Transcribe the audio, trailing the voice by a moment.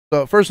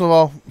So first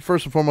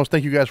and foremost,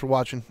 thank you guys for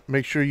watching.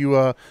 Make sure you,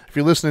 if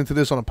you're listening to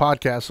this on a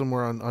podcast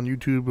somewhere on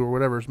YouTube or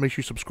whatever, make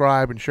sure you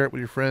subscribe and share it with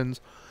your friends.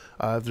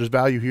 If there's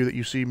value here that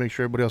you see, make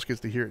sure everybody else gets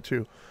to hear it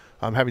too.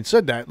 Having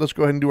said that, let's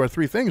go ahead and do our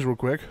three things real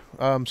quick.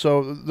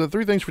 So the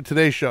three things for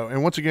today's show,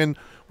 and once again,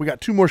 we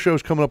got 2 more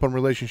shows coming up on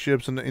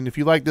relationships, and if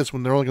you like this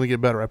one, they're only going to get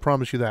better. I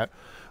promise you that.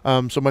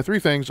 So my 3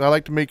 things, I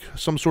like to make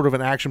some sort of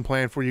an action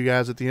plan for you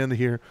guys at the end of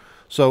here.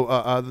 So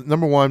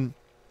number 1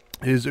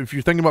 is, if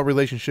you're thinking about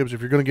relationships,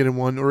 if you're going to get in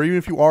one, or even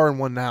if you are in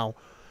one now,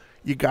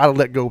 you got to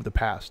let go of the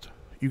past.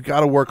 You got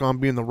to work on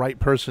being the right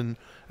person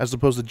as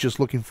opposed to just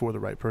looking for the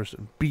right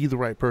person. Be the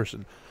right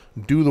person.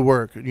 Do the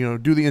work,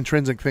 do the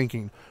intrinsic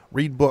thinking,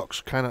 read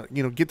books, kind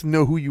of, get to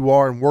know who you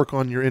are and work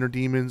on your inner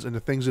demons and the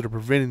things that are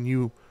preventing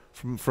you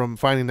from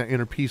finding that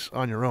inner peace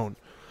on your own.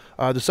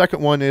 The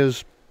second one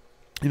is,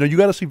 you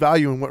got to see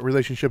value in what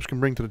relationships can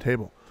bring to the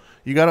table.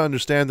 You got to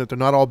understand that they're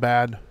not all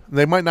bad.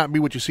 They might not be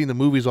what you see in the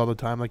movies all the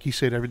time. Like he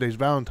said, every day's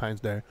Valentine's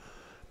Day.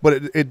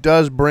 But it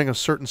does bring a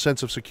certain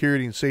sense of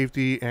security and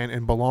safety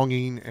and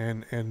belonging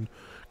and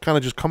kind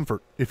of just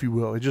comfort, if you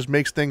will. It just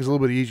makes things a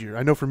little bit easier.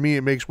 I know for me,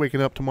 it makes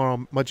waking up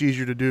tomorrow much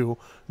easier to do,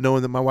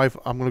 knowing that my wife,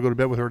 I'm going to go to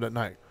bed with her that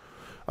night.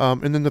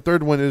 And then the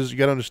third one is, you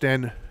got to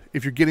understand,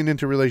 if you're getting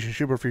into a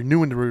relationship or if you're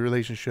new into a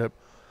relationship,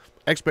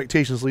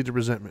 expectations lead to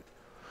resentment.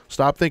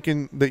 Stop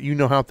thinking that you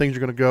know how things are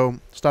going to go.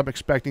 Stop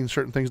expecting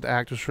certain things to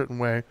act a certain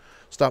way.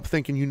 Stop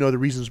thinking you know the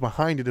reasons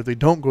behind it if they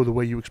don't go the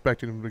way you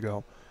expected them to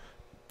go.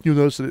 You'll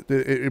notice that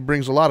it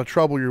brings a lot of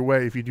trouble your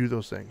way if you do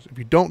those things. If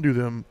you don't do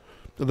them,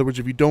 in other words,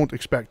 if you don't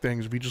expect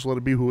things, if you just let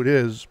it be who it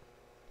is,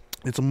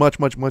 it's much,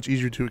 much, much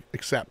easier to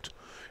accept.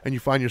 And you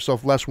find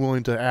yourself less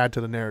willing to add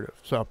to the narrative.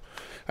 So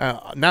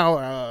now,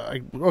 I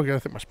got to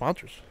thank my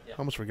sponsors. Yeah. I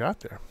almost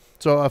forgot there.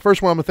 So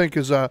first one I'm going to think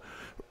is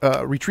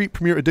Retreat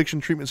Premier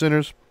Addiction Treatment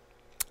Centers.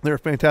 They're a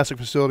fantastic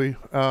facility.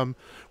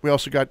 We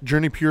also got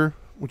Journey Pure,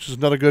 which is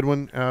another good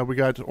one. We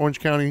got Orange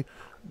County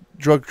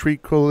Drug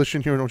Treat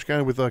Coalition here in Orange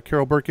County with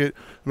Carol Burkett.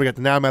 We got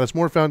the Now Matters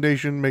More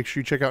Foundation. Make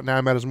sure you check out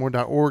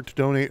nowmattersmore.org to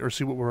donate or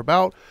see what we're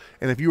about.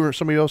 And if you or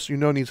somebody else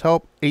needs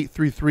help,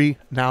 833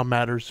 Now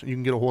Matters. You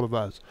can get a hold of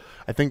us.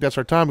 I think that's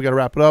our time. We got to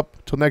wrap it up.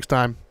 Till next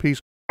time.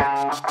 Peace.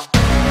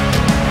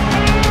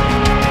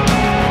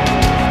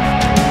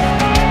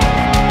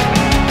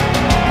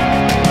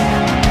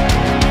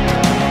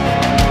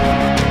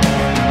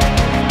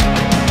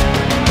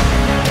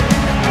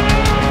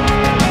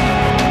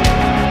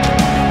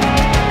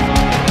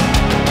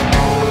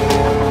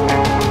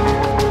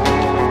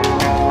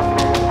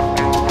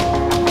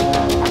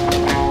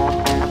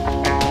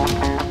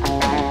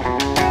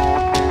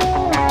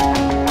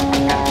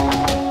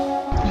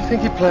 I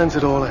think he plans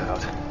it all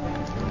out.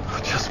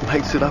 Just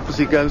makes it up as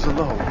he goes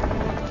along.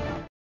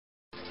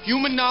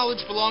 Human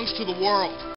knowledge belongs to the world.